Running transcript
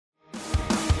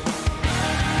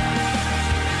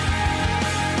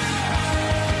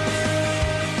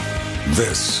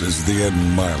This is the Ed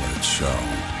Mileage Show.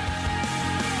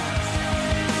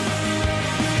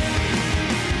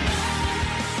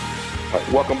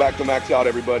 Welcome back to Max Out,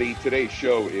 everybody. Today's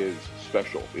show is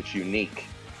special. It's unique.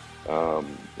 I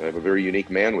have a very unique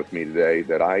man with me today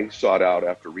that I sought out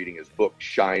after reading his book,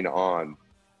 Shine On.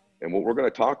 And what we're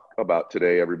going to talk about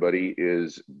today, everybody,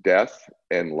 is death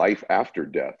and life after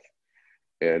death.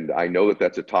 And I know that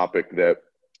that's a topic that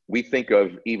we think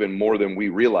of even more than we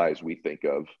realize we think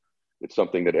of. It's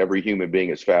something that every human being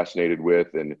is fascinated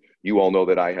with. And you all know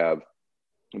that I have,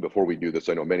 before we do this,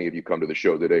 I know many of you come to the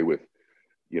show today with,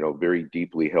 very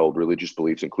deeply held religious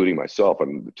beliefs, including myself.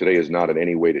 And today is not in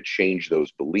any way to change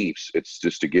those beliefs. It's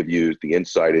just to give you the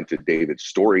insight into David's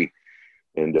story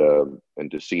and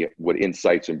to see what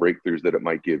insights and breakthroughs that it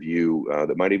might give you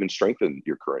that might even strengthen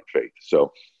your current faith.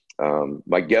 So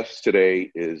my guest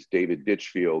today is David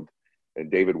Ditchfield.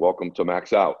 And David, welcome to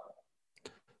Max Out.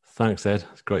 Thanks, Ed.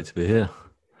 It's great to be here.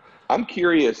 I'm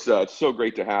curious. It's so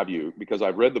great to have you because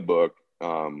I've read the book.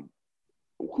 Who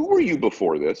were you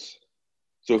before this?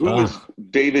 So who was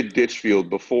David Ditchfield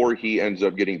before he ends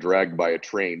up getting dragged by a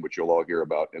train, which you'll all hear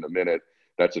about in a minute?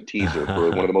 That's a teaser for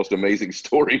one of the most amazing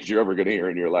stories you're ever going to hear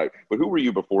in your life. But who were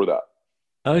you before that?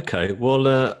 Okay.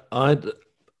 Well,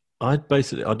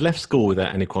 I'd left school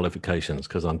without any qualifications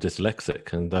because I'm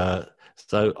dyslexic. And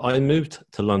so I moved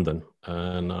to London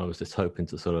and I was just hoping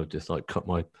to sort of just like cut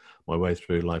my way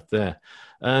through life there.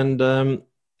 And I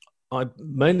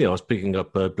was picking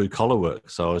up blue collar work.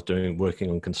 So I was working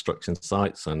on construction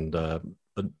sites and,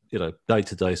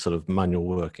 day-to-day sort of manual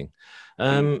working.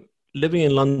 Living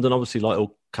in London, obviously, like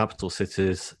all capital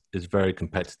cities, is very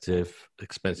competitive,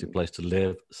 expensive place to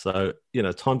live. So,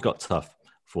 time got tough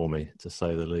for me, to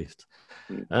say the least.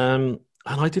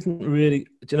 And I didn't really,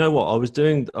 do you know what? I was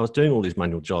doing all these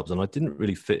manual jobs and I didn't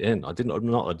really fit in. I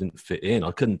didn't fit in. I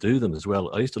couldn't do them as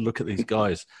well. I used to look at these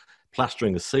guys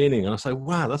plastering the ceiling and I say,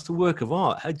 wow, that's a work of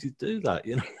art. How'd you do that?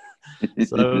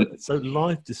 So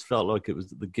life just felt like it was,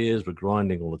 the gears were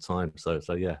grinding all the time. So.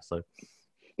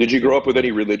 Did you grow up with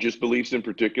any religious beliefs in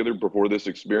particular before this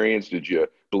experience? Did you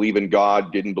believe in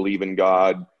God, didn't believe in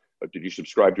God? Did you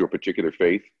subscribe to a particular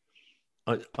faith?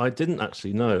 I didn't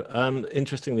actually know.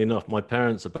 Interestingly enough, my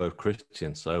parents are both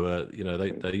Christian. So,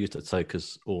 they used to take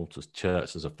us all to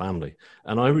church as a family.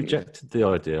 And I rejected the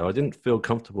idea. I didn't feel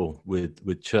comfortable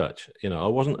with church. I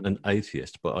wasn't an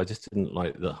atheist, but I just didn't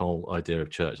like the whole idea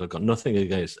of church. I've got nothing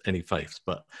against any faiths,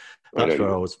 but that's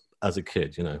where I was as a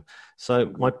kid,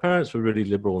 So my parents were really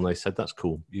liberal and they said, that's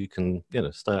cool. You can,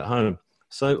 stay at home.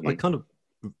 So I kind of,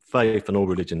 faith and all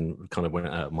religion kind of went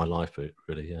out of my life,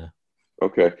 really, yeah.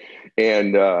 Okay.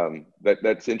 And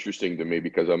that's interesting to me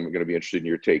because I'm going to be interested in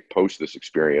your take post this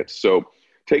experience. So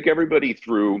take everybody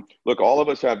through, look, all of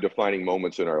us have defining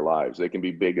moments in our lives. They can be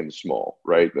big and small,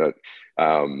 right? A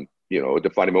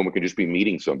defining moment can just be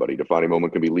meeting somebody. Defining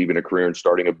moment can be leaving a career and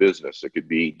starting a business. It could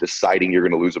be deciding you're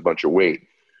going to lose a bunch of weight.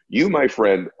 You, my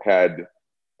friend, had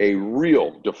a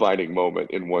real defining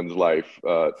moment in one's life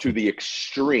to the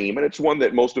extreme. And it's one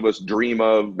that most of us dream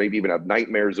of, maybe even have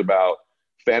nightmares about,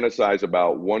 fantasize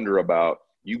about, wonder about.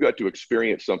 You got to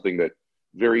experience something that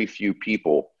very few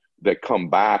people that come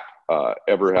back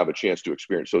ever have a chance to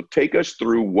experience. So take us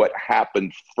through what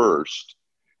happened first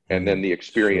and then the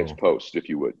experience post, if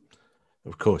you would.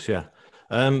 Of course, yeah.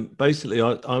 Basically,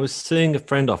 I was seeing a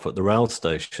friend off at the rail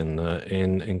station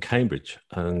in Cambridge,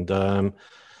 and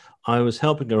I was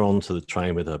helping her onto the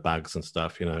train with her bags and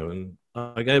stuff, and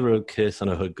I gave her a kiss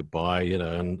and a hug goodbye,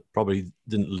 and probably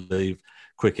didn't leave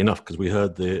quick enough because we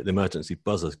heard the emergency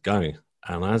buzzers going.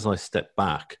 And as I stepped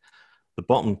back, the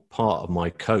bottom part of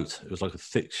my coat, it was like a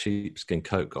thick sheepskin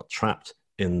coat, got trapped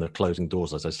in the closing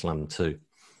doors as I slammed to.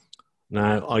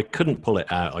 Now, I couldn't pull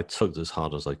it out. I tugged as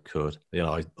hard as I could.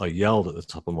 I yelled at the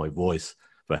top of my voice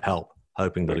for help,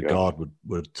 hoping that a guard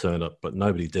would turn up, but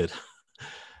nobody did.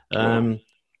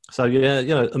 So,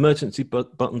 emergency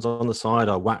buttons on the side,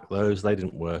 I whacked those. They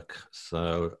didn't work.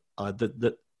 So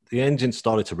the engine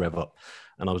started to rev up,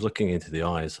 and I was looking into the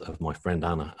eyes of my friend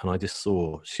Anna, and I just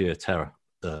saw sheer terror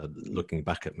looking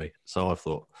back at me. So I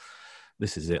thought,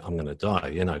 this is it. I'm going to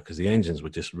die, because the engines were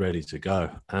just ready to go.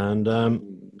 And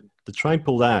the train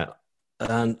pulled out,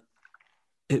 and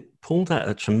it pulled out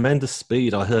at tremendous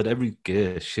speed. I heard every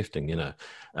gear shifting, and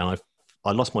I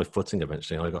lost my footing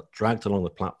eventually. I got dragged along the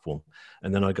platform,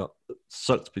 and then I got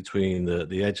sucked between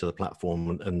the edge of the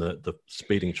platform and the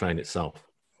speeding train itself.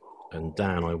 And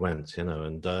down I went,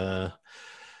 and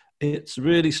it's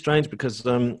really strange because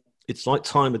it's like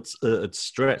time had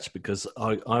stretched, because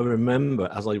I remember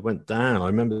as I went down, I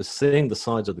remember seeing the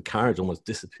sides of the carriage almost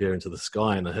disappear into the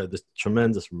sky, and I heard this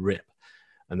tremendous rip,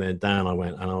 and then down I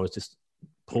went, and I was just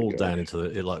pulled down into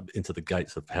the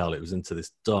gates of hell. It was into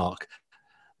this dark,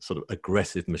 sort of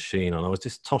aggressive machine, and I was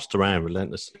just tossed around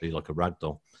relentlessly like a rag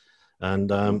doll.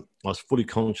 And I was fully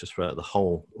conscious throughout the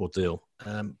whole ordeal.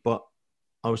 But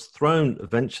I was thrown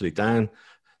eventually down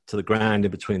to the ground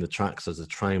in between the tracks as the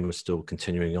train was still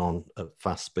continuing on at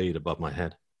fast speed above my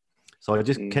head. So I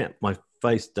just kept my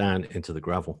face down into the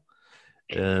gravel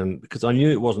because I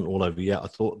knew it wasn't all over yet. I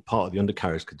thought part of the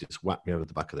undercarriage could just whack me over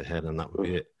the back of the head and that would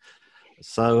be it.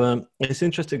 So it's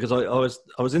interesting because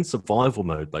I was in survival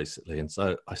mode basically. And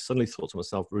so I suddenly thought to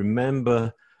myself,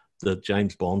 remember the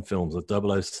James Bond films,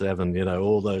 the 007, you know,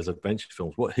 all those adventure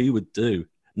films, what he would do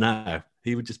now,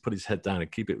 he would just put his head down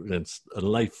and keep it and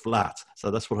lay flat.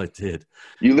 So that's what I did.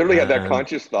 You literally had that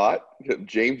conscious thought,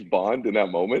 James Bond in that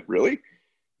moment, really?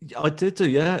 I did do,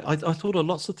 yeah. I thought of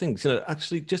lots of things, you know,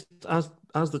 actually just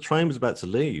as the train was about to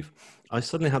leave, I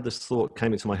suddenly had this thought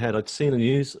came into my head. I'd seen a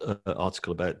news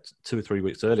article about 2 or 3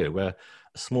 weeks earlier where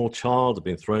a small child had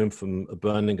been thrown from a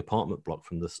burning apartment block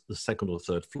from the second or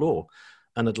third floor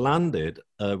and had landed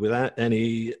without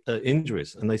any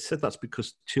injuries. And they said that's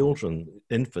because children,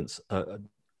 infants,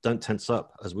 don't tense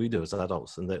up as we do as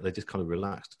adults, and they just kind of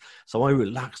relaxed. So I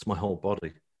relaxed my whole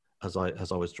body as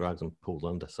I was dragged and pulled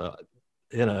under. So,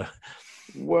 you know.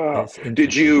 Wow.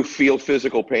 Did you feel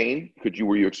physical pain?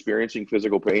 Were you experiencing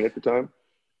physical pain at the time?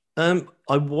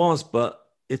 I was, but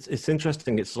it's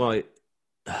interesting. It's like,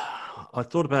 I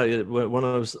thought about it when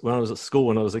I was at school,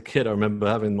 when I was a kid. I remember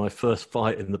having my first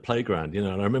fight in the playground, you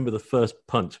know, and I remember the first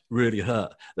punch really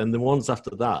hurt. Then the ones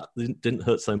after that didn't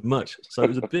hurt so much. So it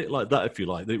was a bit like that, if you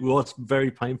like. It was very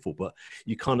painful, but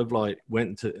you kind of like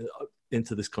went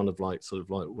into this kind of like, sort of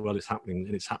like, well, it's happening,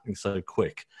 and it's happening so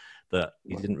quick that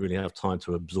you didn't really have time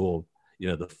to absorb, you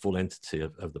know, the full entity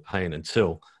of the pain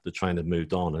until the train had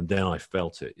moved on. And then I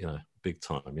felt it, you know, big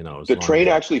time. You know, the train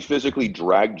actually physically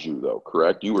dragged you, though,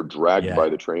 correct? You were dragged by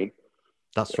the train?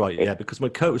 That's right, yeah, because my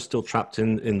coat was still trapped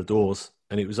in the doors,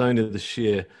 and it was only the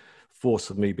sheer force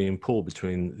of me being pulled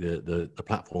between the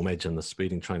platform edge and the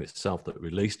speeding train itself that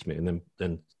released me and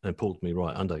then pulled me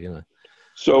right under, you know.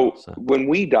 So when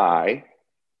we die,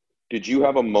 did you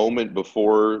have a moment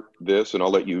before this, and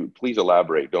I'll let you, please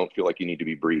elaborate, don't feel like you need to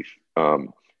be brief,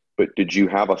 but did you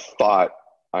have a thought,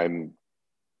 I'm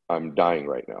dying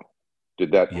right now?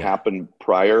 Did that happen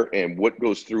prior? And what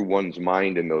goes through one's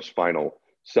mind in those final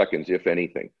seconds, if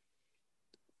anything?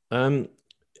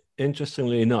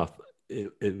 Interestingly enough,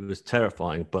 it was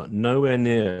terrifying, but nowhere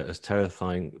near as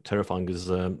terrifying as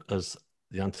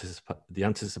the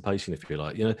anticipation, if you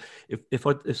like. You know,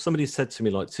 if somebody said to me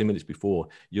like 2 minutes before,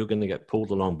 you're going to get pulled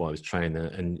along by this train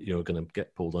and you're going to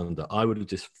get pulled under, I would have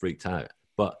just freaked out.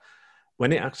 But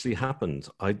when it actually happened,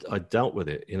 I dealt with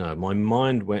it. You know, my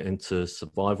mind went into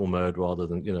survival mode rather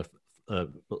than, you know,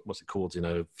 what's it called? You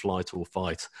know, flight or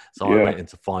fight. So I went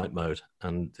into fight mode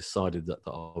and decided that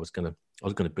I was going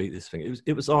to beat this thing.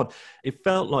 It was odd. It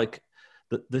felt like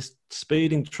this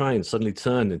speeding train suddenly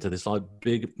turned into this like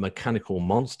big mechanical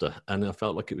monster, and I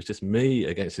felt like it was just me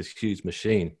against this huge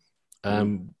machine.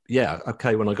 Yeah,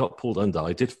 okay. When I got pulled under,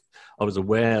 I was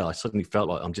aware. I suddenly felt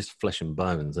like I'm just flesh and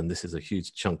bones, and this is a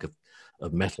huge chunk of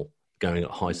metal going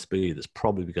at high speed that's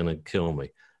probably going to kill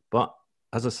me. But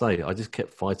as I say, I just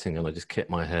kept fighting, and I just kept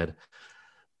my head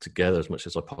together as much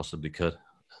as I possibly could.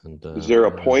 And is there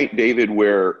a point, David,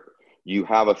 where you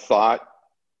have a thought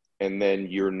and then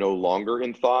you're no longer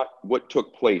in thought? What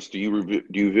took place? Do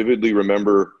you vividly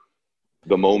remember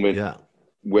the moment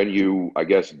when you, I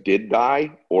guess, did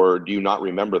die, or do you not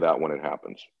remember that when it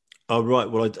happens? Oh, right.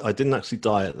 Well, I didn't actually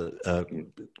die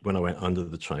when I went under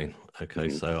the train. Okay.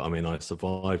 So, I mean, I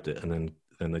survived it, and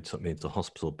then they took me into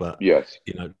hospital, but you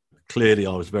know, clearly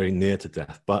I was very near to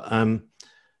death. But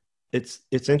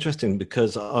it's interesting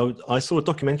because I saw a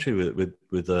documentary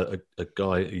with a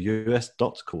guy, a US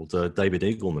doctor called David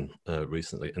Eagleman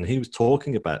recently, and he was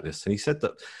talking about this, and he said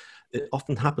that it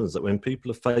often happens that when people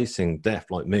are facing death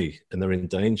like me and they're in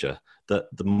danger,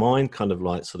 that the mind kind of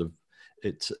like sort of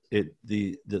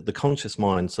the conscious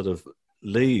mind sort of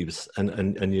leaves,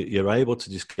 and you're able to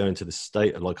just go into this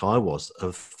state of, like I was,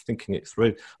 of thinking it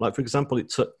through. Like, for example, it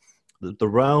took the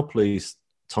rail police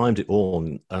timed it all,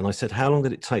 and I said, how long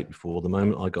did it take before the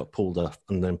moment I got pulled up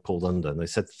and then pulled under? And they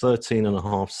said 13 and a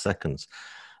half seconds.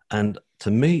 And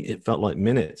to me, it felt like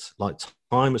minutes, like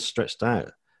time was stretched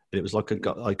out. It was like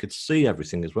I could see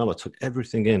everything as well. I took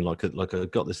everything in, like I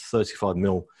got this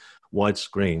 35mm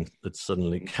widescreen that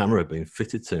suddenly camera being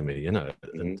fitted to me, you know,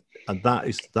 and that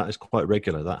is quite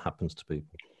regular. That happens to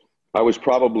people. I was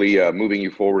probably moving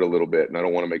you forward a little bit, and I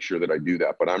don't want to make sure that I do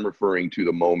that, but I'm referring to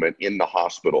the moment in the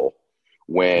hospital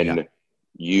when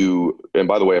and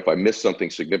by the way, if I missed something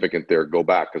significant there, go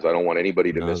back, because I don't want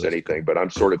anybody to No, miss that's anything. cool. But I'm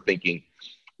sort of thinking,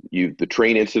 the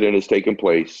train incident has taken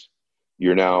place.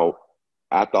 You're now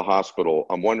at the hospital.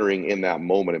 I'm wondering, in that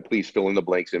moment, and please fill in the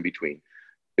blanks in between,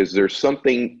 is there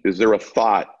a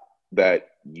thought that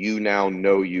you now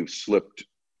know you've slipped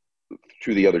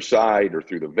to the other side or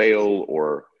through the veil,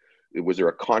 or was there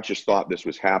a conscious thought this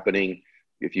was happening?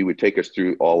 If you would take us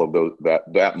through all of those,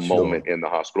 that moment Sure. in the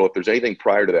hospital. If there's anything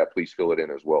prior to that, please fill it in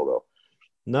as well, though.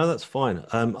 No, that's fine.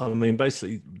 I mean,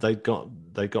 basically, they got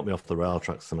me off the rail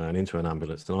tracks somehow and into an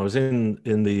ambulance, and I was in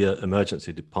the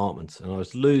emergency department, and I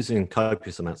was losing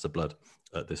copious amounts of blood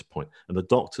at this point, and the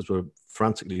doctors were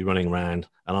frantically running around,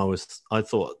 and I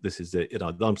thought, this is it.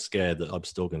 I'm scared that I'm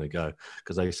still going to go,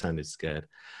 because they sounded scared,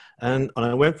 and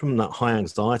I went from that high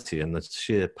anxiety and the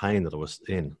sheer pain that I was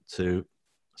in to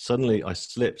suddenly I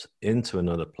slipped into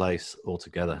another place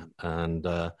altogether, and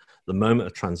the moment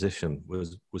of transition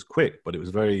was quick, but it was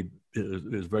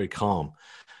very calm,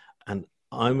 and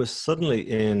I was suddenly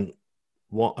in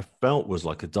what I felt was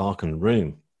like a darkened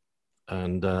room,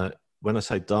 and when I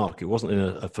say dark, it wasn't in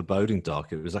a foreboding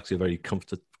dark. It was actually a very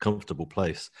comfortable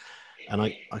place, and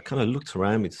I kind of looked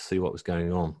around me to see what was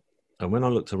going on, and when I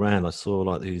looked around, I saw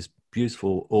like these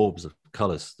beautiful orbs of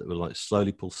colors that were like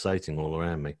slowly pulsating all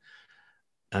around me,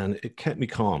 and it kept me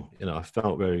calm. I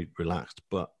felt very relaxed,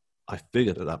 but I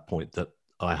figured at that point that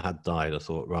I had died. I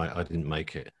thought, right, I didn't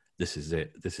make it. This is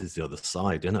it. This is the other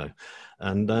side.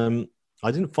 And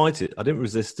I didn't fight it. I didn't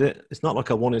resist it. It's not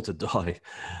like I wanted to die.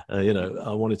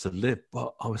 I wanted to live,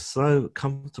 but I was so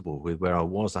comfortable with where I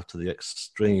was after the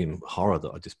extreme horror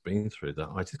that I'd just been through that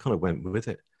I just kind of went with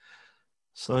it.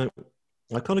 So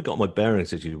I kind of got my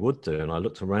bearings as you would do, and I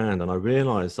looked around and I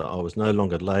realized that I was no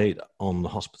longer laid on the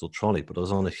hospital trolley, but I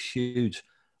was on a huge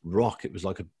rock. It was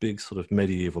like a big sort of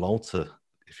medieval altar,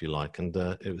 if you like, and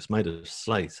it was made of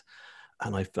slate.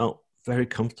 And I felt very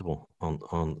comfortable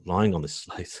on lying on this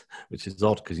slate, which is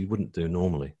odd because you wouldn't do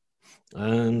normally.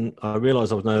 And I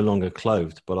realized I was no longer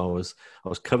clothed, but I was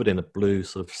covered in a blue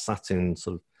sort of satin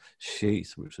sort of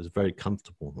sheet, which was very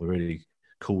comfortable, really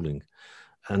cooling.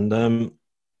 And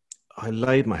I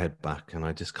laid my head back and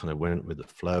I just kind of went with the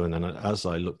flow. And then as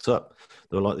I looked up,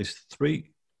 there were like these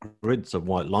three grids of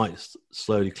white lights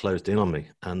slowly closed in on me.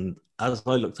 And as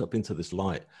I looked up into this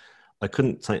light, I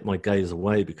couldn't take my gaze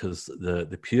away because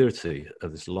the purity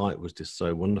of this light was just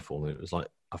so wonderful. And it was like,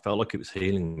 I felt like it was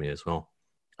healing me as well.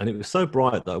 And it was so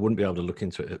bright that I wouldn't be able to look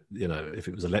into it, if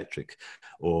it was electric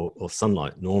or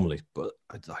sunlight normally, but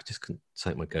I just couldn't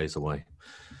take my gaze away.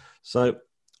 So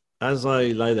as I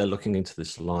lay there looking into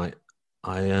this light,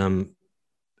 I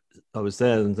was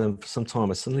there, and then for some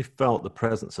time I suddenly felt the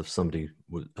presence of somebody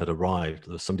had arrived.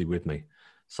 There was somebody with me,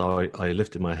 so I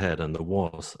lifted my head, and there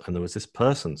was this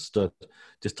person stood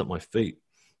just at my feet,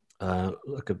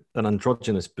 like an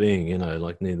androgynous being,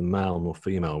 like neither male nor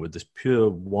female, with this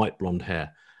pure white blonde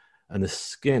hair, and the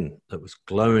skin that was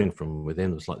glowing from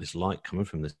within. It was like this light coming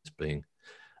from this being,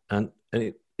 and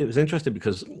it was interesting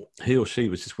because he or she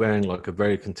was just wearing like a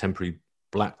very contemporary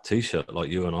black t-shirt like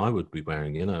you and I would be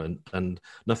wearing, and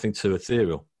nothing too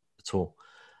ethereal at all.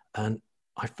 And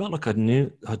I felt like I'd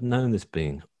known this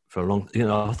being for a long,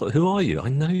 I thought, who are you? I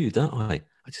know you, don't I?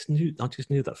 I just knew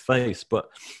that face, but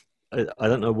I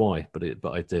don't know why, but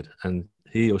I did. And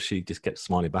he or she just kept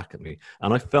smiling back at me.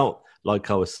 And I felt like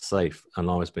I was safe and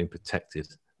I was being protected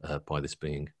by this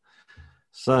being.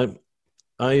 So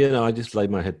I just laid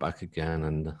my head back again,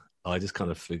 and I just kind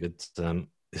of figured,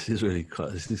 this is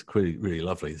really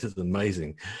lovely. This is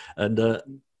amazing. And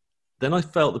then I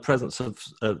felt the presence of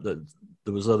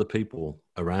there was other people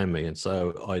around me, and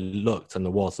so I looked, and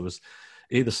there was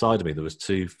either side of me there was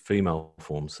two female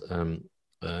forms.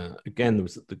 Again, there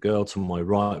was the girl to my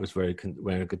right was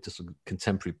wearing just a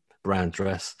contemporary brown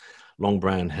dress, long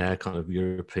brown hair, kind of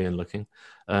European looking,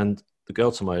 and the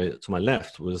girl to my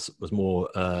left was more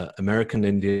American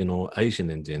Indian or Asian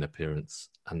Indian appearance,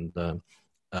 and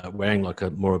wearing like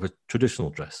more of a traditional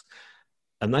dress.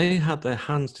 And they had their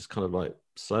hands just kind of like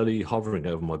slowly hovering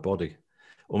over my body,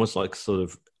 almost like sort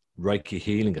of Reiki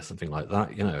healing or something like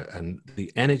that, and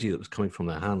the energy that was coming from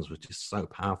their hands was just so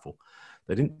powerful.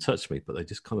 They didn't touch me, but they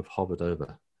just kind of hovered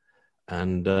over.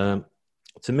 And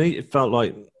to me, it felt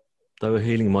like they were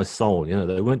healing my soul.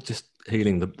 They weren't just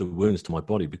healing the wounds to my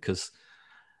body, because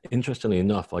interestingly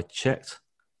enough, I checked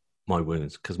my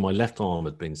wounds because my left arm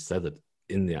had been severed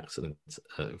in the accident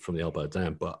from the elbow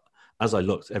down. But as I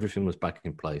looked, everything was back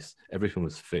in place. Everything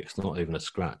was fixed, not even a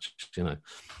scratch,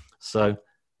 So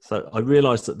I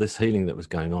realized that this healing that was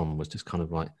going on was just kind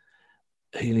of like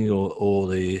healing all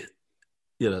the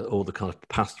kind of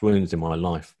past wounds in my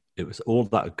life. It was all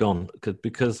that had gone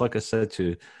because like I said to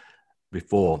you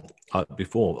before, I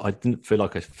didn't feel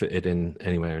like I fitted in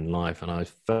anywhere in life, and I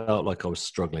felt like I was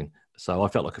struggling. So I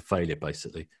felt like a failure,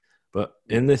 basically. But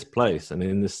in this place and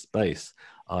in this space,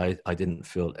 I didn't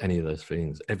feel any of those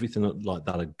feelings. Everything like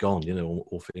that had gone,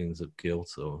 all feelings of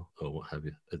guilt or what have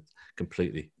you, had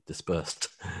completely dispersed.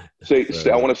 I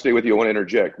So, want to stay with you. I want to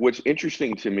interject. What's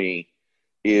interesting to me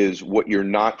is what you're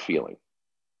not feeling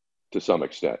to some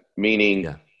extent, meaning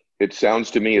yeah, it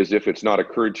sounds to me as if it's not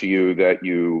occurred to you that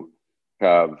you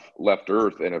have left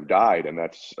Earth and have died, and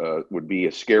that's would be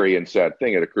a scary and sad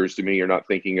thing. It occurs to me you're not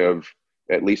thinking of,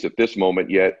 at least at this moment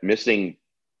yet, missing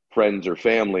friends or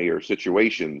family or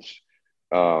situations,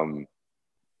 um,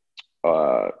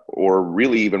 or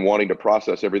really even wanting to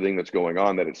process everything that's going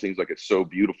on, that it seems like it's so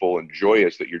beautiful and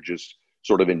joyous that you're just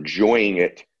sort of enjoying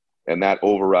it, and that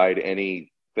override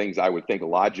any things I would think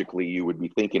logically you would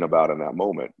be thinking about in that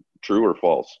moment. True or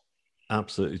false?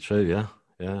 absolutely true. Yeah,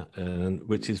 yeah, and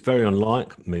which is very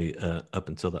unlike me up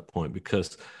until that point,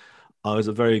 because I was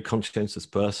a very conscientious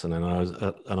person,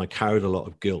 and I carried a lot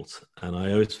of guilt, and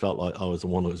I always felt like I was the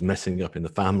one that was messing up in the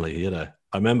family.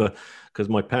 I remember because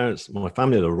my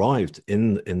family had arrived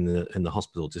in the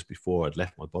hospital just before I'd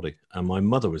left my body, and my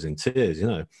mother was in tears.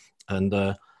 And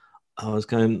I was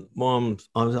going, Mom,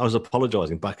 I was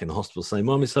apologizing back in the hospital, saying,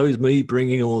 Mom, it's always me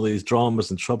bringing all these dramas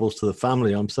and troubles to the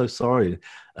family. I'm so sorry.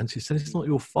 And she said, it's not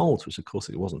your fault, which of course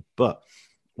it wasn't. But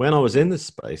when I was in this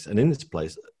space and in this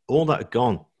place, all that had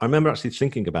gone. I remember actually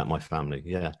thinking about my family.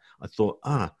 Yeah. I thought,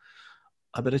 I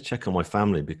better check on my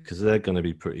family because they're going to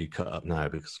be pretty cut up now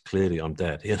because clearly I'm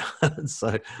dead, And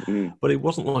so, Mm. but it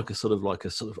wasn't like a sort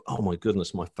of, oh my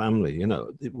goodness, my family,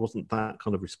 it wasn't that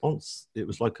kind of response. It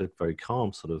was like a very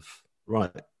calm sort of,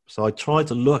 right. So I tried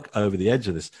to look over the edge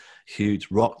of this huge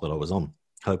rock that I was on,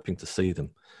 hoping to see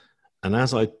them. And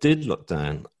as I did look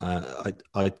down,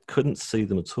 I couldn't see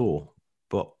them at all.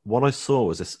 But what I saw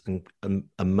was this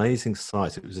amazing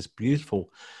sight. It was this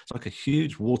beautiful, it's like a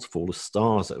huge waterfall of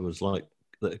stars that was like,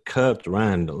 that curved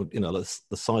around, the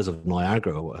size of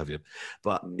Niagara or what have you.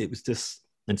 But it was just,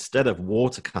 instead of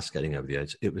water cascading over the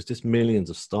edge, it was just millions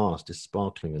of stars just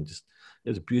sparkling, and just, it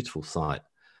was a beautiful sight.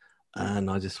 And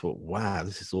I just thought, wow,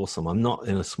 this is awesome. I'm not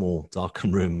in a small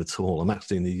darkened room at all. I'm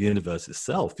actually in the universe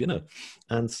itself.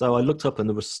 And so I looked up and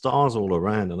there were stars all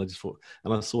around, and I just thought,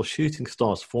 and I saw shooting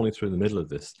stars falling through the middle of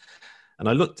this. And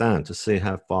I looked down to see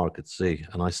how far I could see,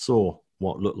 and I saw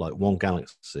what looked like one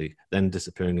galaxy, then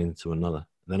disappearing into another.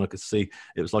 And then I could see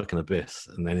it was like an abyss,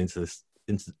 and then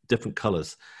into different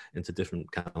colors, into different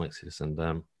galaxies.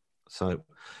 And so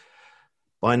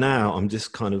by now, I'm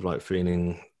just kind of like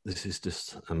feeling this is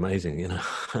just amazing.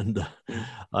 And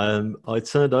I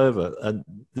turned over, and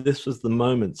this was the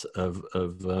moment of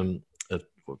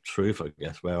truth, I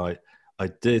guess, where I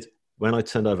did. When I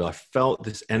turned over, I felt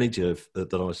this energy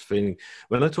that I was feeling.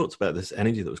 When I talked about this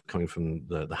energy that was coming from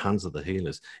the hands of the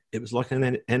healers, it was like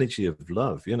an energy of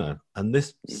love, And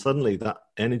this suddenly, that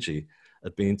energy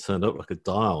had been turned up like a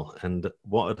dial. And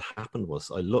what had happened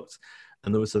was I looked,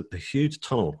 and there was a huge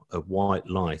tunnel of white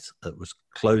light that was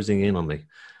closing in on me.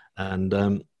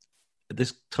 And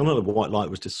this tunnel of white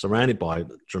light was just surrounded by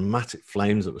dramatic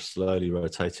flames that were slowly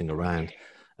rotating around.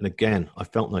 And again, I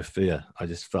felt no fear. I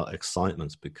just felt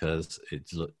excitement because it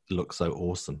looked so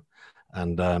awesome.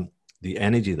 And the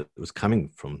energy that was coming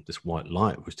from this white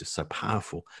light was just so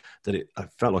powerful that I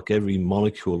felt like every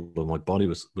molecule of my body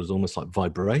was almost like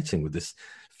vibrating with this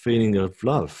feeling of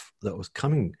love that was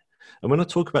coming. And when I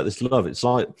talk about this love, it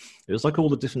was like all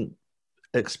the different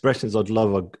expressions I'd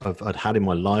had in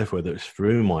my life, whether it's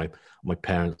through my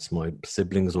parents, my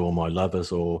siblings, or my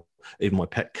lovers, or even my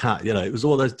pet cat. It was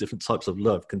all those different types of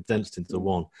love condensed into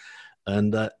one,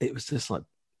 and it was just like,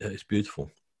 it's beautiful.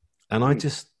 And I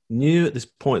just knew at this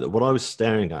point that what I was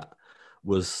staring at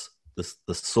was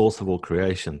the source of all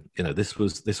creation. This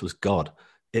was God.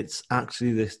 It's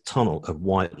actually this tunnel of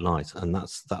white light, and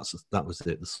that was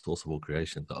it, the source of all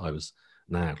creation that I was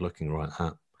now looking right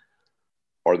at.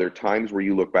 Are there times where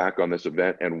you look back on this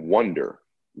event and wonder,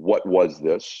 what was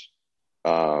this?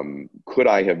 Could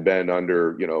I have been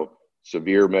under,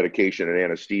 severe medication and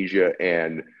anesthesia,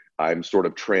 and I'm sort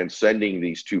of transcending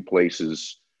these two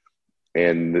places,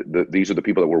 and these are the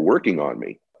people that were working on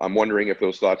me? I'm wondering if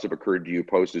those thoughts have occurred to you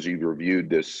post as you've reviewed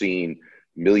this scene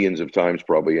millions of times,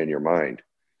 probably in your mind.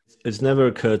 It's never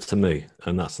occurred to me,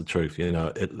 and that's the truth.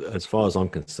 As far as I'm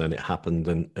concerned, it happened,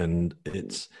 and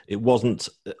it wasn't.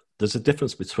 There's a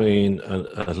difference between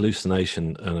a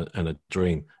hallucination and a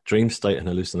dream. Dream state and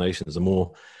hallucinations are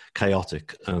more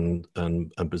chaotic and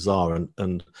bizarre,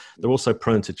 and they're also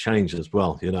prone to change as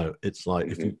well. It's like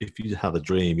if you have a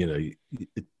dream,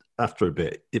 after a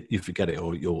bit, you forget it,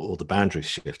 or the boundaries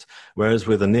shift. Whereas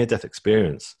with a near-death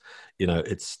experience,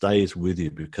 it stays with you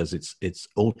because it's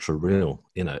ultra real.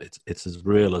 It's as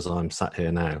real as I'm sat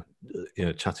here now,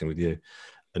 chatting with you,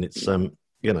 and it's so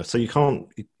you can't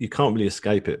really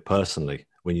escape it personally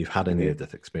when you've had a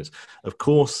near-death experience. Of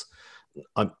course,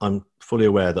 I'm fully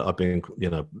aware that I've been,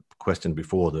 questioned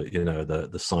before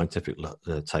the scientific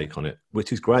take on it,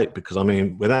 which is great because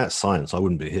without science, I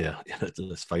wouldn't be here.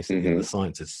 Let's face it, the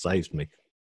science has saved me.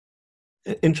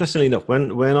 Interestingly enough,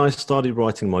 when I started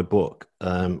writing my book,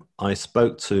 I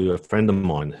spoke to a friend of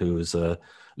mine who was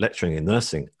lecturing in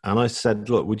nursing, and I said,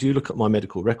 "Look, would you look at my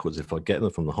medical records if I get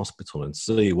them from the hospital and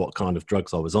see what kind of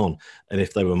drugs I was on and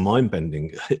if they were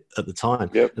mind-bending at the time?"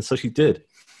 Yep. And so she did,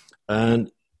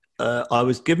 and I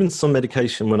was given some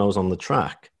medication when I was on the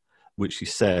track, which she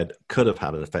said could have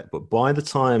had an effect. But by the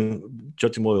time,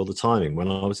 judging by all the timing,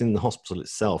 when I was in the hospital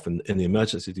itself, in the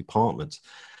emergency department,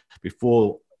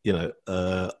 before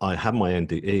I had my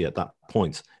NDE at that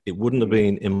point, it wouldn't have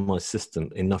been in my system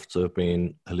enough to have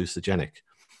been hallucinogenic,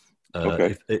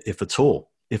 if at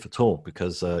all,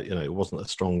 because it wasn't a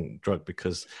strong drug,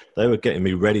 because they were getting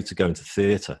me ready to go into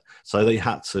theatre, so they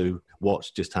had to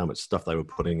watch just how much stuff they were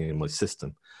putting in my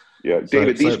system. Yeah,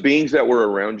 David, these beings that were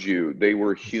around you, they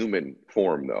were human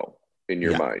form, though, in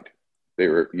your mind. They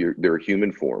were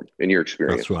human form in your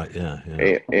experience. That's right,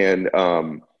 yeah.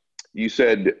 And you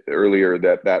said earlier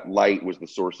that light was the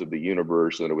source of the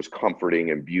universe and it was comforting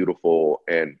and beautiful.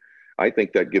 And I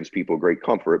think that gives people great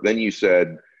comfort. Then you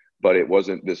said, but it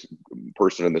wasn't this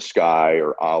person in the sky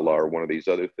or Allah or one of these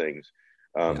other things.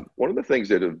 One of the things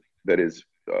that is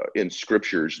in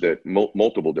scriptures, that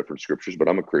multiple different scriptures, but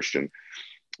I'm a Christian,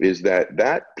 is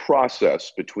that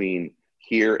process between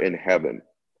here and heaven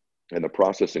and the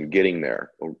process in getting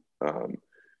there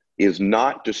is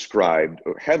not described,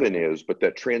 or heaven is, but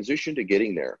that transition to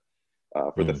getting there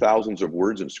for the thousands of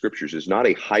words in scriptures is not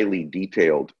a highly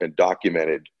detailed and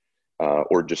documented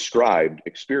or described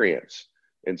experience.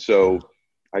 And so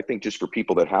I think just for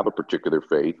people that have a particular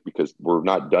faith, because we're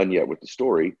not done yet with the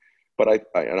story, but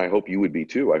I hope you would be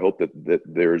too. I hope that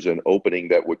there's an opening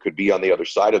that could be on the other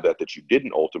side of that you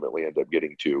didn't ultimately end up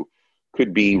getting to,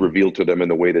 could be revealed to them in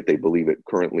the way that they believe it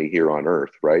currently here on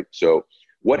earth, right? So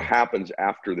what happens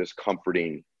after this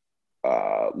comforting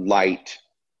light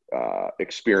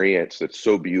experience that's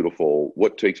so beautiful?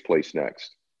 What takes place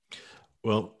next?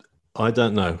 Well, I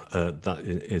don't know. That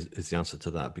is the answer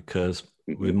to that, because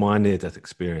with my near-death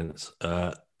experience,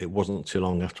 it wasn't too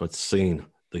long after I'd seen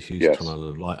the huge tunnel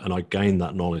of light, and I gained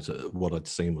that knowledge that what I'd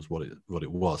seen was what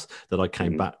it was, that I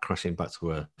came back, crashing back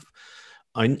to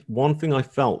earth. One thing I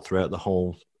felt throughout the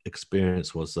whole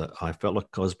experience was that I felt like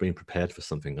I was being prepared for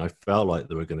something. I felt like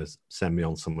they were going to send me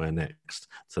on somewhere next,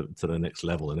 to the next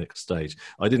level, the next stage.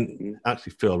 I didn't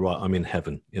actually feel, right, I'm in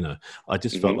heaven, I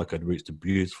just felt like I'd reached a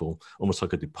beautiful, almost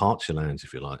like a departure lounge,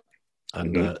 if you like.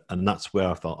 And that's where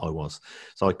I felt I was.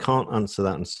 So I can't answer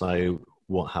that and say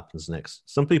what happens next.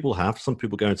 Some people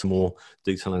go into more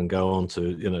detail and go on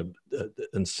to,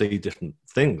 and see different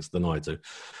things than I do.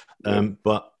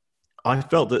 But I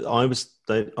felt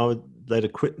that they'd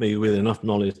equip me with enough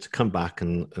knowledge to come back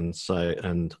and say,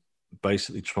 and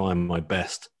basically try my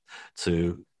best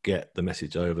to get the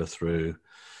message over through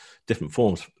different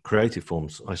forms, creative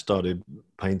forms. I started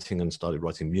painting and started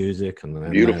writing music,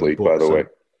 and beautifully, by the way.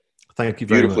 Thank you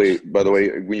very much. By the way,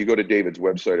 when you go to David's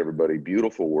website, everybody,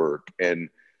 beautiful work. And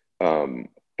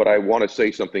but I want to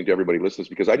say something to everybody listening,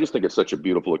 because I just think it's such a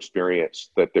beautiful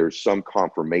experience that there's some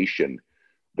confirmation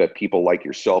that people like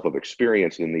yourself have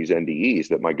experienced in these NDEs,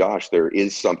 that, my gosh, there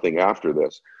is something after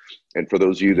this. And for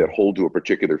those of you that hold to a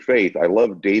particular faith, I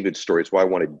love David's story. It's why I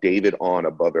wanted David on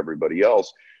above everybody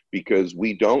else, because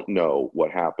we don't know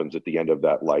what happens at the end of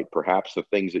that light. Perhaps the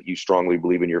things that you strongly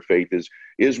believe in your faith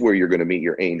is where you're going to meet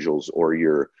your angels or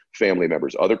your family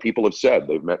members. Other people have said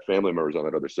they've met family members on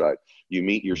that other side. You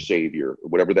meet your Savior,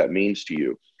 whatever that means to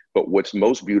you. But what's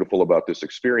most beautiful about this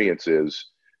experience is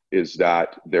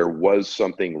that there was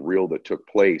something real that took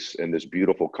place in this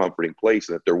beautiful, comforting place,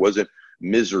 and that there wasn't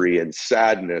misery and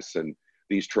sadness and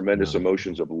these tremendous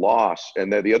emotions of loss.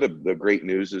 And that the great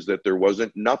news is that there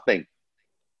wasn't nothing,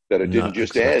 that it didn't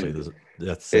just end.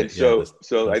 That's and it.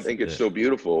 So I think it's so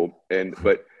beautiful. And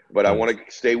but I want to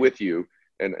stay with you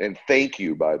and thank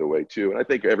you, by the way, too. And I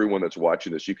think everyone that's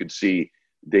watching this, you can see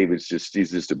he's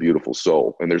just a beautiful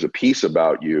soul. And there's a piece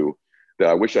about you that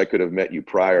I wish I could have met you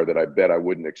prior, that I bet I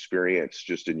wouldn't experience,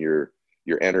 just in your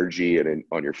energy and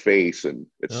on your face and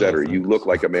et cetera. You look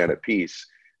like a man at peace.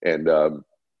 And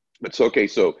it's okay.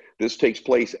 So this takes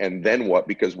place, and then what?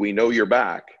 Because we know you're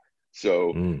back.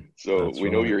 So, so that's we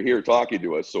know right. you're here talking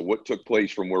to us. So what took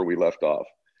place from where we left off?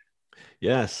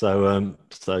 Yeah, so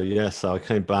I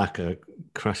came back,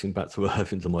 crashing back to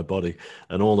earth into my body,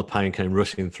 and all the pain came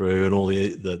rushing through, and all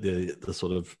the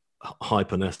sort of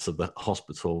hyperness of the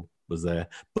hospital was there.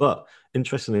 But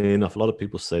interestingly enough, a lot of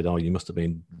people said, "Oh, you must have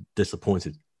been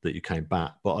disappointed that you came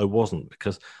back," but I wasn't,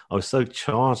 because I was so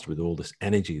charged with all this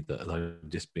energy that I'd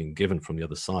just been given from the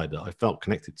other side that I felt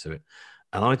connected to it,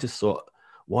 and I just thought,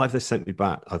 "Why have they sent me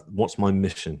back? What's my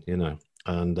mission?"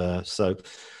 And so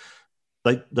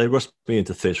they rushed me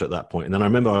into theatre at that point. And then I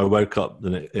remember I woke up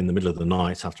in the middle of the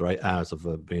night after 8 hours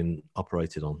of being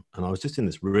operated on. And I was just in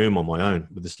this room on my own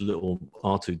with this little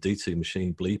R2D2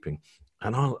 machine bleeping.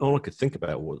 And all I could think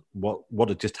about was what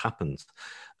had just happened.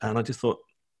 And I just thought,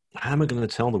 how am I going to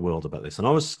tell the world about this? And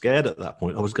I was scared at that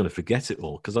point I was going to forget it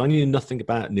all, because I knew nothing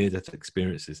about near-death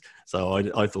experiences. So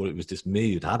I thought it was just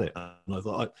me who'd had it. And I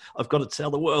thought, I've got to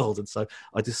tell the world. And so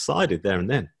I decided there and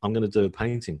then, I'm going to do a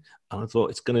painting. And I thought,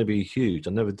 it's going to be huge.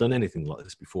 I've never done anything like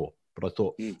this before. But I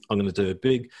thought, I'm going to do a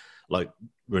big, like,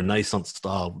 Renaissance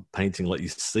style painting like you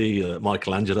see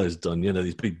Michelangelo's done,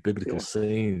 these big biblical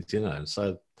scenes,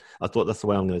 So I thought that's the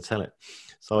way I'm going to tell it.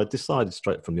 So I decided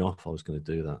straight from the off I was going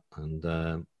to do that.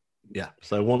 And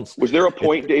so once... Was there a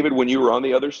point, David, when you were on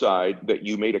the other side that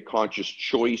you made a conscious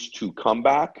choice to come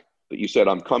back, that you said,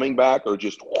 I'm coming back, or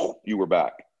just you were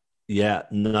back? Yeah,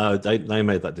 no, they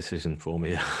made that decision for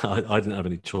me. I didn't have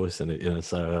any choice in it,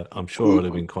 so I'm sure I'd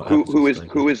have been quite happy to stay.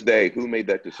 Who is they? Who made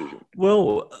that decision?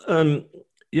 Well,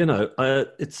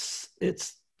 it's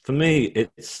for me,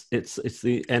 it's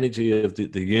the energy of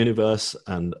the universe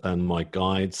and my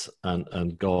guides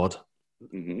and God.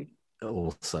 Mm-hmm.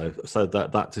 Also, so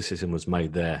that decision was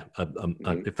made there.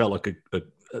 It felt like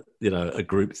a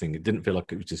group thing. It didn't feel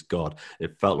like it was just God.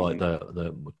 It felt like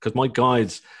because my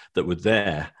guides that were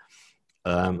there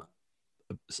have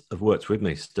worked with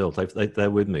me still.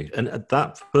 They're with me, and at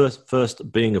that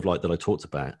first being of light that I talked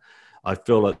about, I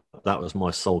feel like that was my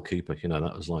soul keeper.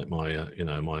 That was like my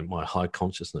my high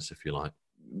consciousness, if you like.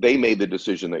 They made the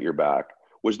decision that you're back.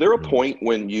 Was there a point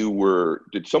when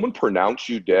did someone pronounce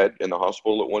you dead in the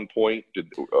hospital at one point?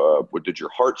 Did your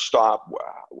heart stop?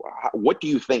 What do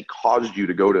you think caused you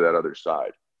to go to that other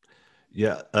side?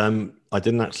 Yeah, I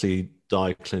didn't actually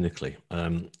die clinically.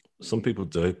 Some people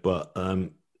do, but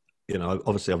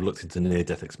obviously I've looked into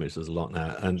near-death experiences a lot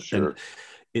now, and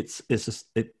it's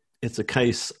a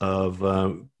case of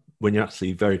when you're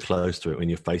actually very close to it, when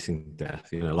you're facing death.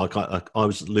 Like I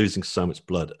was losing so much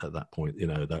blood at that point,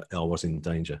 that I was in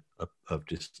danger of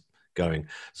just going.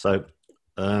 So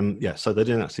so they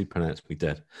didn't actually pronounce me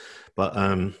dead, but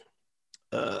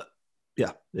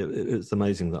it's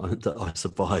amazing that I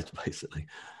survived, basically.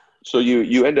 So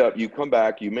you come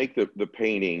back, you make the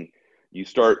painting, you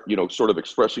start, sort of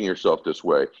expressing yourself this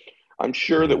way. I'm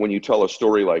sure that when you tell a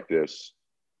story like this,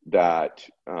 that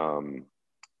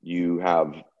you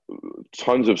have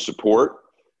tons of support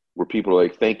where people are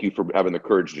like, thank you for having the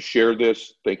courage to share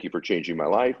this. Thank you for changing my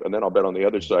life. And then I'll bet on the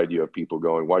other side, you have people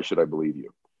going, why should I believe you?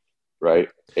 Right.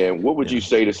 And what would you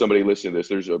say to somebody listening to this?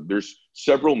 There's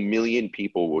several million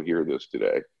people will hear this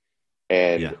today,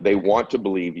 and they want to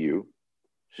believe you.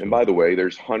 Sure. And by the way,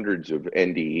 there's hundreds of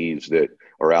NDEs that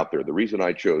are out there. The reason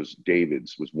I chose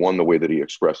David's was, one, the way that he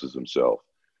expresses himself.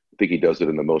 I think he does it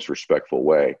in the most respectful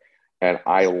way. And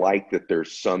I like that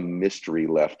there's some mystery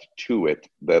left to it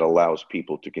that allows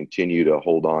people to continue to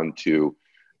hold on to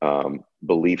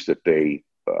beliefs that they,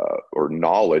 or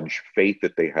knowledge, faith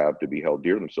that they have to be held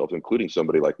dear to themselves, including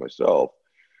somebody like myself,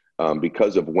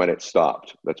 because of when it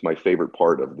stopped. That's my favorite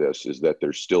part of this, is that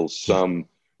there's still some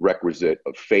requisite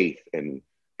of faith and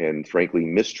frankly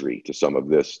mystery to some of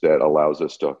this that allows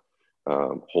us to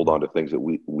hold on to things that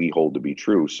we hold to be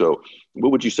true. So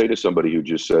what would you say to somebody who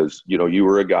just says, you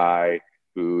were a guy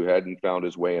who hadn't found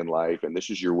his way in life, and this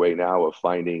is your way now of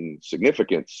finding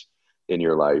significance in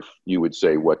your life? You would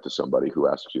say what to somebody who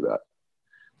asks you that?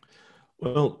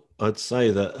 Well, I'd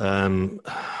say that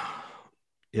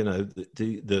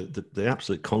the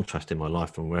absolute contrast in my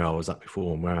life from where I was at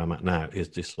before and where I'm at now is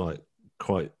just like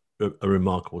quite a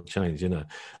remarkable change. Doing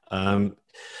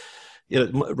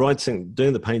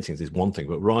the paintings is one thing,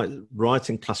 but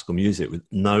writing classical music with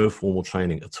no formal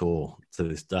training at all to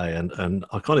this day, and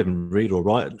I can't even read or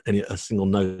write a single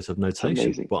note of notation.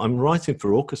 Amazing. But I'm writing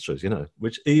for orchestras,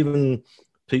 which even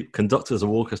conductors of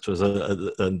orchestras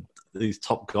and these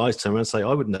top guys turn around and say,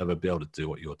 I would never be able to do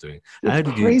what you're doing. How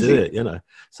did you do it?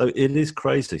 So it is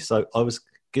crazy. So I was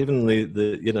given the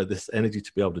this energy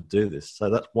to be able to do this. So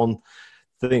that's one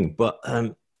thing. But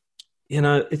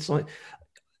it's like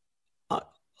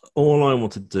all I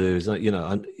want to do is,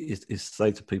 is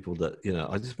say to people that,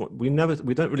 I just want, we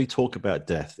don't really talk about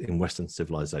death in Western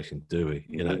civilization, do we?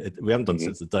 We haven't done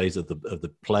since the days of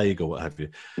the plague or what have you.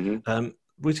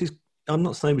 Which is, I'm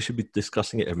not saying we should be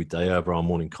discussing it every day over our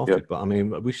morning coffee, but I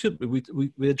mean, we should,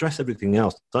 we address everything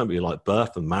else, don't we? Like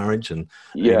birth and marriage and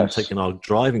even taking our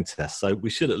driving test. So we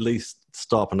should at least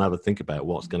stop and have a think about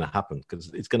what's going to happen,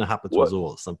 because it's going to happen to us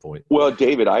all at some point. Well,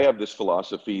 David, I have this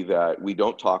philosophy that we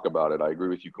don't talk about it. I agree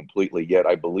with you completely, yet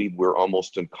I believe we're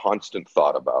almost in constant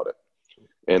thought about it.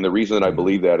 And the reason that I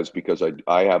believe that is because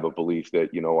I have a belief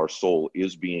that, our soul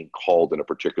is being called in a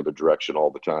particular direction all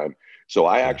the time. So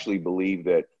I actually believe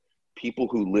that people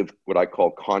who live what I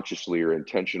call consciously or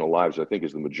intentional lives, I think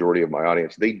is the majority of my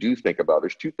audience, they do think about,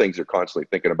 there's two things they're constantly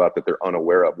thinking about that they're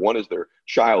unaware of. One is their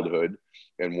childhood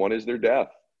and one is their death.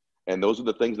 And those are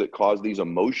the things that cause these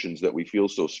emotions that we feel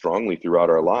so strongly throughout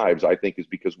our lives, I think, is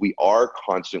because we are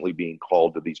constantly being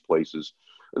called to these places.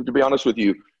 And to be honest with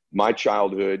you, my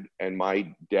childhood and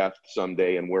my death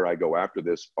someday and where I go after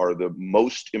this are the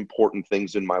most important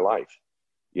things in my life,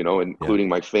 including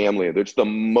my family. That's the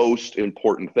most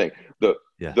important thing.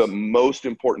 The most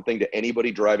important thing to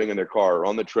anybody driving in their car or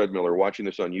on the treadmill or watching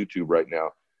this on YouTube right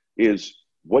now is,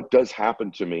 what does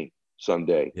happen to me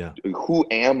someday? Who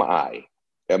am I?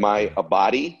 Am I a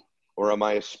body or am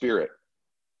I a spirit?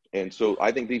 And so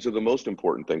I think these are the most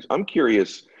important things. I'm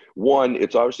curious, one,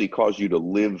 it's obviously caused you to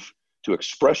live, to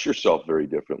express yourself very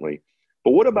differently.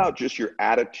 But what about just your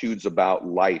attitudes about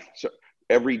life? So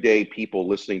everyday people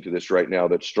listening to this right now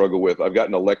that struggle with, I've got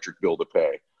an electric bill to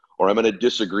pay, or I'm in a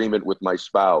disagreement with my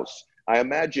spouse. I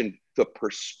imagine the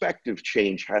perspective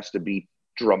change has to be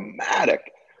dramatic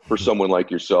for someone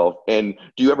like yourself. And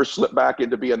do you ever slip back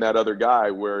into being that other guy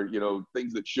where,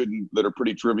 things that are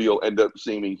pretty trivial end up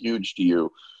seeming huge to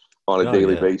you on a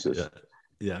daily basis?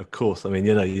 Yeah, of course. I mean,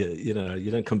 you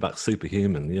don't come back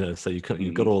superhuman, so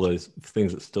you've got all those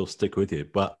things that still stick with you.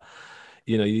 But,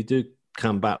 you do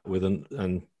come back with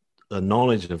a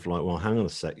knowledge of like, well, hang on a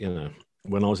sec,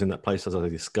 when I was in that place, as I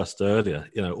discussed earlier,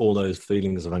 all those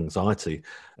feelings of anxiety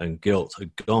and guilt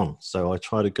are gone. So I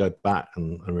try to go back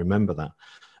and remember that.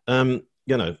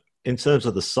 In terms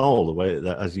of the soul, the way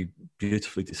that, as you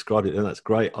beautifully described it, and that's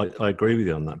great. I agree with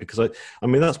you on that, because I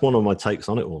mean, that's one of my takes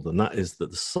on it all. And that is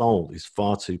that the soul is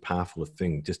far too powerful a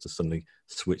thing just to suddenly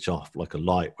switch off like a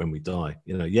light when we die.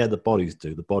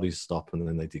 The bodies stop and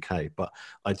then they decay. But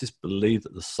I just believe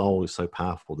that the soul is so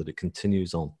powerful that it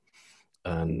continues on.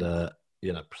 And, so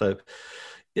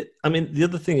the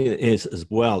other thing is as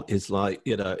well is like,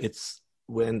 it's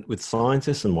when with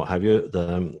scientists and what have you,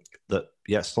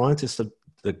 scientists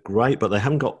they're great, but they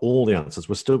haven't got all the answers.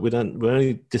 We're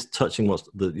only just touching what's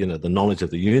the knowledge of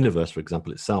the universe, for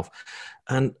example, itself.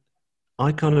 And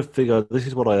I kind of figure, this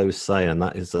is what I always say, and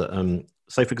that is that,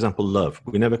 say, for example, love.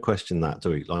 We never question that, do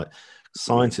we? Like,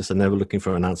 scientists are never looking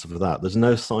for an answer for that. There's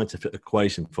no scientific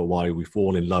equation for why we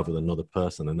fall in love with another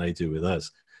person and they do with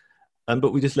us.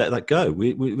 But we just let that go.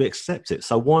 We accept it.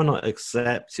 So why not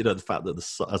accept, the fact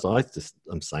that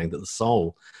I'm saying that the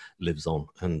soul lives on,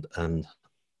 and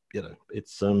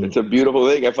it's a beautiful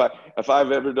thing. If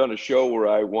I've ever done a show where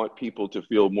I want people to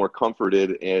feel more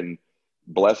comforted and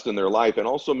blessed in their life, and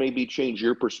also maybe change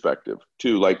your perspective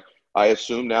too. Like, I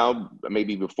assume now,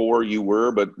 maybe before you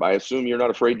were, but I assume you're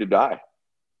not afraid to die.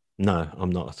 No, I'm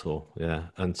not at all. Yeah.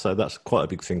 And so that's quite a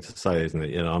big thing to say, isn't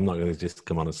it? I'm not going to just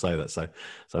come on and say that. So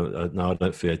no, I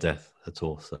don't fear death at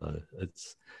all. So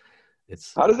it's,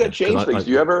 how does that change things?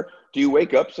 Do you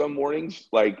wake up some mornings?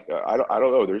 Like, I don't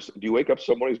know. Do you wake up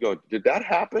some mornings going, did that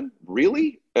happen?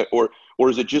 Really? Or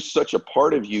is it just such a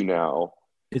part of you now?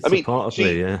 It's a part of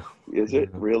me. Yeah. Is it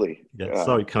really? Yeah.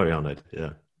 Sorry. Carry on, Ed.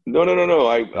 Yeah. No.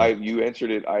 You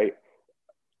answered it.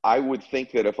 I would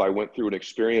think that if I went through an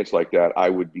experience like that, I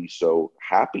would be so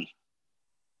happy.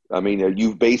 I mean,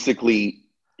 you've basically,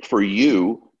 for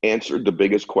you, answered the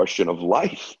biggest question of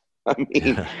life. I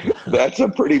mean, that's a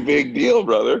pretty big deal,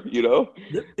 brother,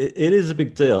 It is a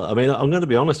big deal. I mean, I'm going to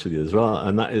be honest with you as well.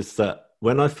 And that is that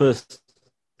when I first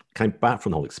came back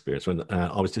from the whole experience, when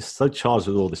I was just so charged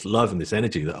with all this love and this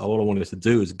energy that all I wanted to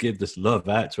do was give this love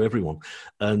out to everyone.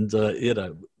 And,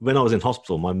 when I was in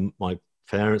hospital, my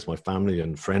parents, my family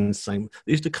and friends they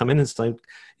used to come in and say,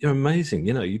 you're amazing.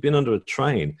 You've been under a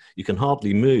train. You can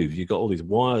hardly move. You've got all these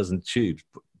wires and tubes,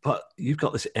 but you've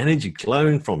got this energy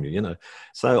glowing from you,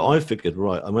 So I figured,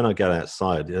 right, when I get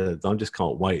outside, I just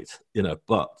can't wait,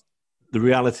 but the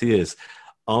reality is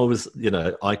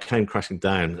I came crashing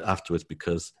down afterwards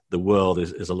because the world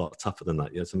is a lot tougher than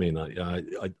that. You know what I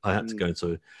mean? I had to go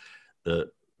into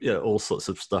all sorts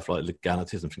of stuff like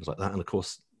legalities and things like that. And of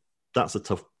course, that's a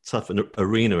tough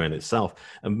arena in itself.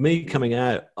 And me coming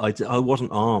out, I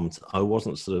wasn't armed. I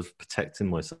wasn't sort of protecting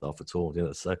myself at all. You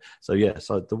know, so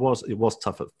it was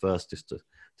tough at first, just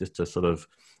to sort of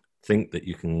think that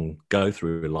you can go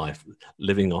through life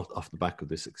living off the back of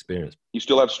this experience. You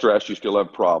still have stress, you still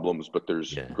have problems, but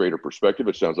there's greater perspective,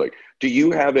 it sounds like. Do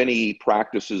you have any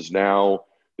practices now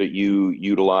that you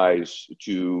utilize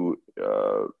to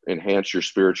enhance your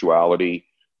spirituality,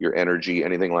 your energy,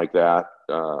 anything like that,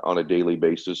 on a daily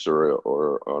basis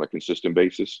or on a consistent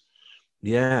basis?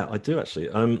 Yeah, I do actually.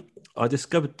 I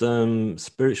discovered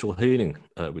spiritual healing,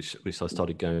 which I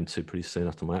started going to pretty soon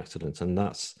after my accident, and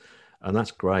that's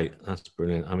great. That's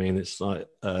brilliant. I mean, it's like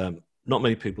not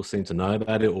many people seem to know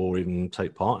about it or even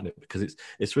take part in it, because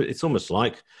it's almost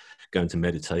like going to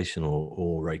meditation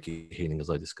or Reiki healing, as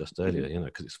I discussed earlier. You know,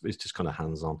 because it's just kind of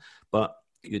hands on. But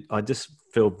I just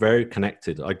feel very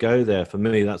connected. I go there, for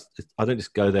me, I don't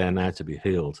just go there now to be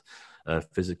healed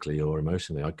physically or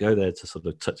emotionally. I go there to sort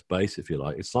of touch base, if you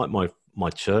like. It's like my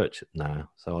church now.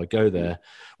 So I go there.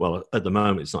 Well, at the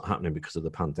moment it's not happening because of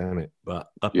the pandemic, but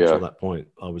up until that point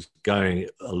I was going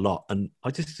a lot. And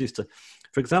I just used to,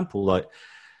 for example, like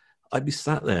I'd be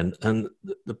sat there, and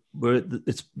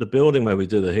it's the building where we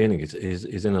do the healing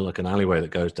is in like an alleyway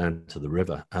that goes down to the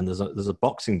river, and there's a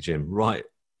boxing gym right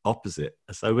opposite.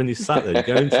 So when you sat there, you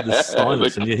go into the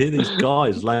silence and you hear these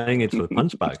guys laying into a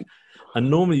punch bag. And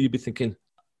normally you'd be thinking,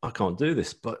 I can't do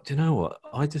this. But do you know what?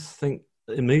 I just think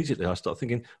immediately I start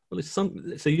thinking, well,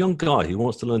 it's a young guy who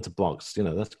wants to learn to box. You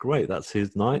know, that's great. That's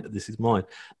his night. This is mine.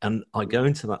 And I go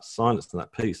into that silence and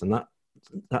that peace, and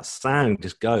that sound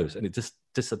just goes and it just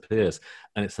disappears.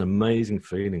 And it's an amazing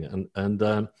feeling. And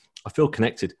I feel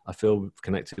connected. I feel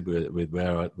connected with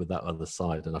that other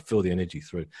side, and I feel the energy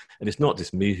through. And it's not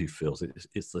just me who feels it.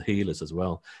 It's the healers as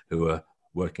well who are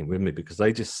working with me, because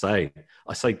they just say,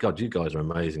 I say, God, you guys are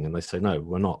amazing. And they say, no,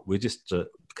 we're not. We're just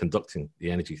conducting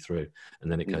the energy through, and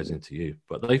then it goes into you.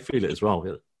 But they feel it as well.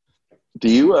 Do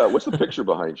you, what's the picture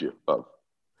behind you of?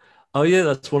 Oh yeah,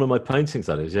 that's one of my paintings.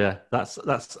 That is, yeah.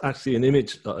 That's actually an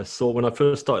image that I saw when I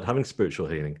first started having spiritual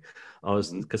healing. I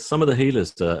was, because some of the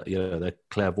healers, you know, they're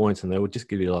clairvoyant, and they would just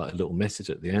give you like a little message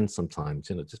at the end sometimes,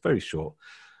 you know, just very short.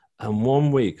 And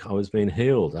one week I was being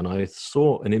healed, and I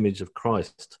saw an image of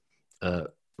Christ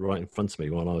right in front of me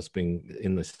while I was being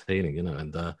in this healing, you know,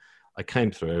 and I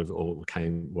came through, or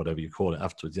came, whatever you call it,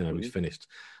 afterwards, you know, we finished.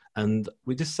 And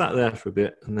we just sat there for a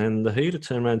bit, and then the healer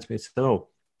turned around to me and said, oh,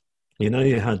 you know,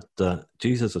 you had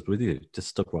Jesus was with you, just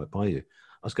stuck right by you.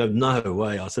 I was going, no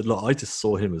way. I said, look, I just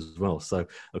saw him as well. So,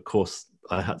 of course,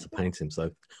 I had to paint him. So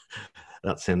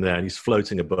that's him there. And he's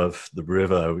floating above the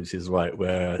river, which is right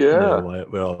where, you know,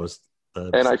 where I was.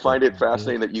 And I find it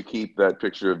fascinating that you keep that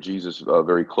picture of Jesus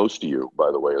very close to you,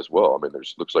 by the way, as well. I mean,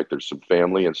 looks like there's some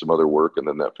family and some other work, and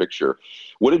then that picture.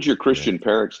 What did your Christian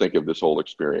parents think of this whole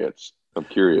experience? I'm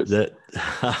curious.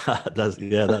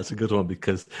 That's a good one,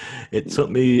 because it took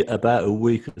me about a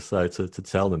week or so to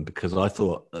tell them, because I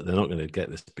thought they're not going to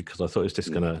get this, because I thought it's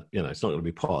just going to, you know, it's not going to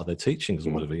be part of their teachings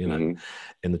or whatever, you know,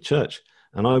 in the church.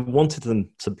 And I wanted them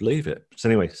to believe it. So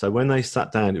anyway, so when they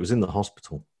sat down, it was in the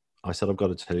hospital. I said, I've got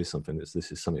to tell you something. This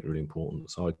is something really important.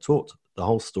 So I talked the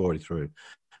whole story through,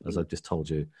 as I've just told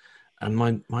you. And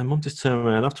my mum just turned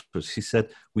around afterwards. She said,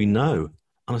 we know.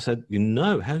 And I said, you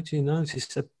know? How do you know? She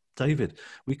said, David,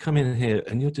 we come in here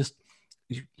and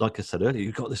like I said earlier,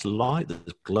 you've got this light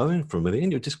that's glowing from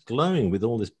within. You're just glowing with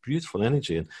all this beautiful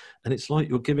energy. And it's like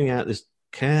you're giving out this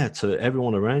care to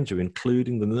everyone around you,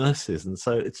 including the nurses. And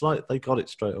so it's like they got it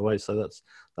straight away. So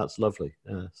that's lovely.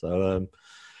 Yeah. So,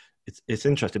 it's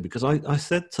interesting, because I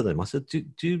said to them, I said,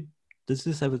 does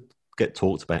this ever get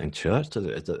talked about in church?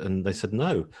 And they said,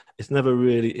 no, it's never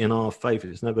really in our faith.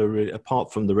 It's never really,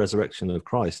 apart from the resurrection of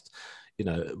Christ, you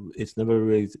know, it's never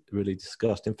really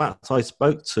discussed. In fact, I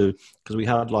spoke to, because we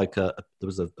had like there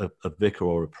was a vicar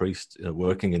or a priest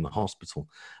working in the hospital,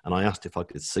 and I asked if I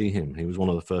could see him. He was one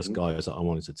of the first guys that I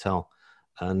wanted to tell.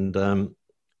 And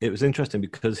it was interesting,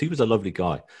 because he was a lovely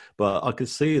guy, but I could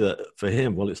see that for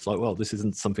him, well, it's like, well, this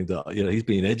isn't something that, you know, he's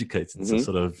being educated to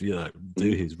sort of, you know,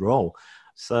 do his role.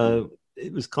 So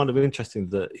it was kind of interesting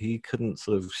that he couldn't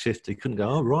sort of shift. He couldn't go,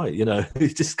 oh, right, you know, he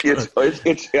just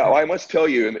I must tell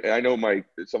you, and I know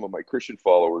some of my Christian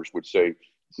followers would say,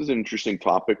 this is an interesting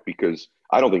topic, because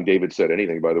I don't think David said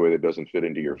anything, by the way, that doesn't fit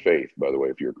into your faith, by the way,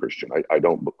 if you're a Christian. I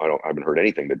haven't heard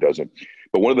anything that doesn't.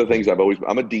 But one of the things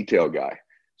I'm a detail guy.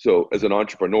 So as an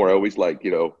entrepreneur, I always like, you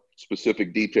know,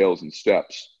 specific details and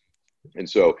steps. And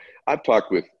so I've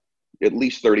talked with at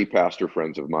least 30 pastor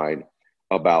friends of mine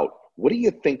about, what do you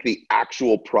think the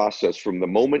actual process from the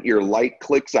moment your light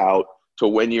clicks out to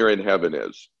when you're in heaven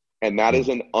is? And that is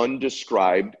an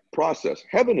undescribed process.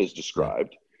 Heaven is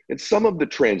described. And some of the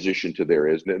transition to there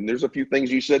is, and there's a few things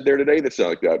you said there today that sound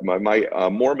like that. My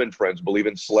Mormon friends believe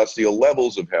in celestial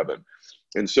levels of heaven.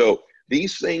 And so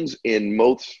these things in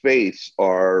most faiths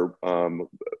are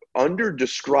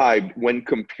under-described when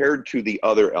compared to the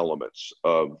other elements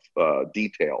of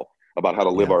detail about how to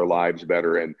live our lives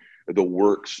better, and the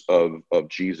works of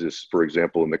Jesus, for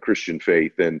example, in the Christian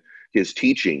faith and his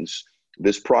teachings.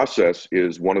 This process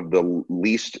is one of the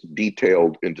least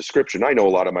detailed in description. I know a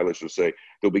lot of my listeners say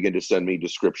they'll begin to send me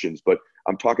descriptions, but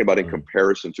I'm talking about in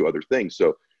comparison to other things.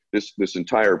 So this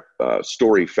entire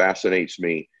story fascinates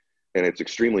me, and it's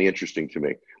extremely interesting to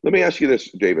me. Let me ask you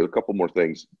this, David, a couple more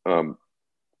things.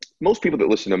 Most people that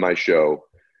listen to my show,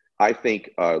 I think,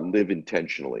 live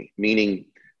intentionally, meaning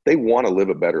they want to live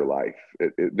a better life.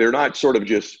 They're not sort of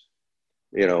just,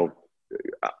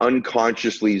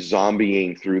 unconsciously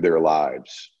zombieing through their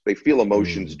lives. They feel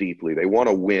emotions deeply. They want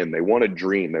to win. They want to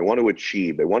dream. They want to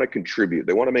achieve. They want to contribute.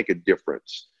 They want to make a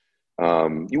difference.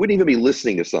 You wouldn't even be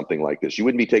listening to something like this. You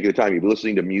wouldn't be taking the time. You'd be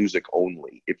listening to music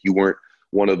only if you weren't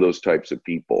one of those types of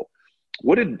people.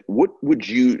 What would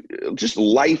you, just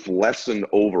life lesson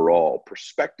overall,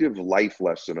 perspective life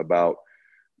lesson about,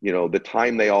 the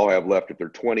time they all have left, if they're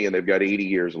 20 and they've got 80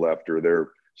 years left, or they're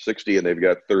 60 and they've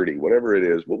got 30, whatever it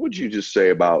is, what would you just say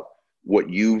about what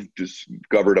you've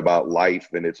discovered about life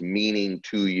and its meaning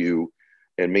to you,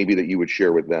 and maybe that you would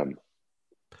share with them?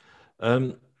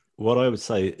 What I would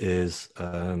say is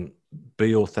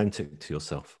be authentic to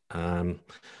yourself.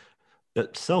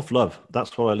 Self-love,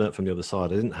 that's what I learned from the other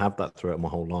side. I didn't have that throughout my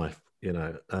whole life,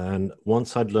 and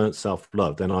once I'd learned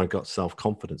self-love, then I got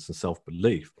self-confidence and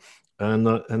self-belief. And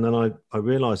then I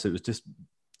realized it was just,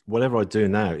 whatever I do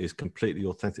now is completely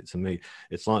authentic to me.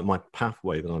 It's like my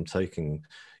pathway that I'm taking,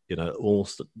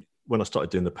 when I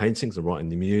started doing the paintings and writing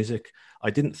the music,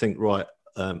 I didn't think, right,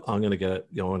 I'm going to get,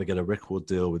 I want to get a record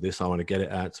deal with this. I want to get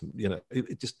it out.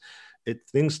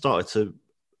 Things started to,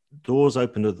 doors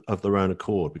opened of their own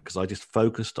accord, because I just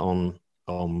focused on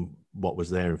what was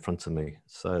there in front of me.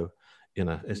 So,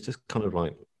 it's just kind of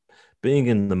like being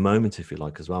in the moment, if you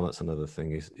like, as well. That's another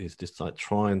thing, is just like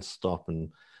try and stop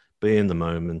and be in the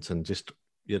moment, and just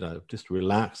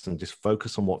relax and just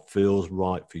focus on what feels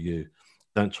right for you.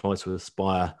 Don't try to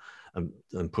aspire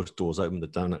and push doors open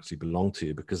that don't actually belong to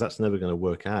you, because that's never going to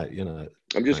work out.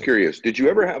 I'm just curious, did you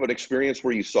ever have an experience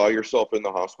where you saw yourself in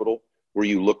the hospital, where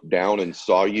you looked down and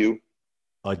saw you?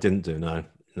 I didn't do, no.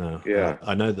 Yeah.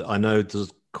 I know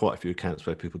there's quite a few accounts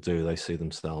where people do, they see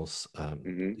themselves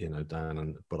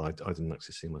down, but I didn't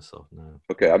actually see myself, no.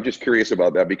 Okay, I'm just curious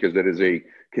about that, because that is a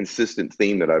consistent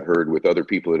theme that I've heard with other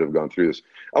people that have gone through this.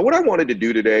 What I wanted to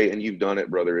do today, and you've done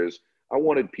it, brother, is I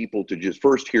wanted people to just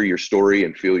first hear your story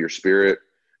and feel your spirit.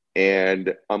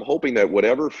 And I'm hoping that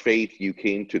whatever faith you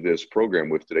came to this program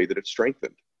with today, that it's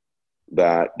strengthened,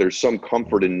 that there's some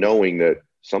comfort in knowing that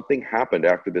something happened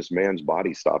after this man's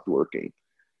body stopped working.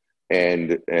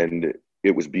 And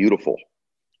it was beautiful.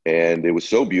 And it was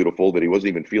so beautiful that he wasn't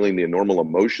even feeling the normal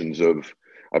emotions of,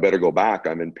 I better go back,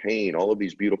 I'm in pain, all of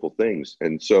these beautiful things.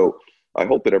 And so I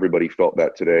hope that everybody felt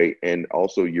that today, and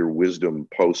also your wisdom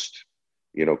post,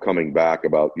 coming back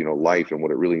about, life and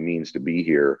what it really means to be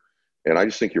here. And I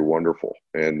just think you're wonderful.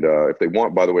 And if they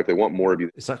want more of you,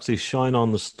 it's actually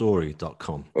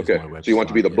shineonthestory.com. Okay. So you want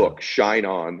to be the book, Shine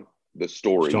On the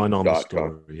Story.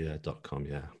 Shineonthestory.com.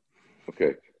 Yeah.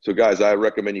 Okay. So guys, I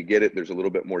recommend you get it. There's a little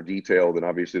bit more detail than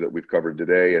obviously that we've covered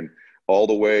today, and all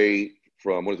the way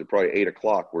from, probably 8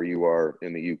 o'clock where you are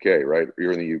in the UK, right?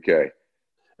 You're in the UK.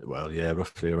 Well, yeah,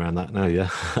 roughly around that now, yeah.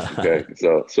 Okay,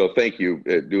 so thank you.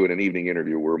 Doing an evening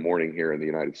interview. We're morning here in the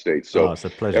United States. So it's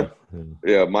a pleasure.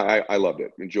 Yeah, I loved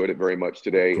it. Enjoyed it very much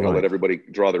today. I'll let everybody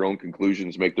draw their own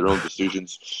conclusions, make their own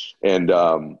decisions, and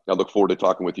I look forward to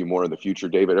talking with you more in the future,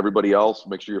 David. Everybody else,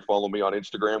 make sure you follow me on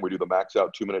Instagram. We do the Max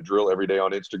Out 2-minute drill every day on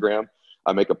Instagram.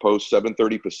 I make a post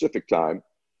 7:30 Pacific time.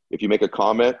 If you make a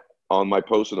comment on my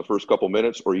post in the first couple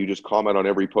minutes, or you just comment on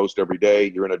every post every day,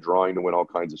 you're in a drawing to win all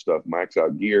kinds of stuff. Max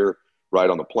Out gear, ride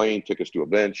on the plane, tickets to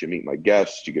events, you meet my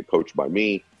guests, you get coached by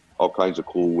me, all kinds of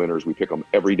cool winners. We pick them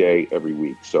every day, every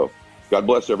week. So God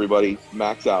bless everybody.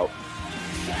 Max out.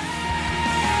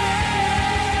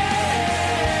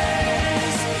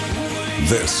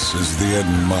 This is the Ed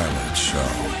Milet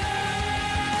Show.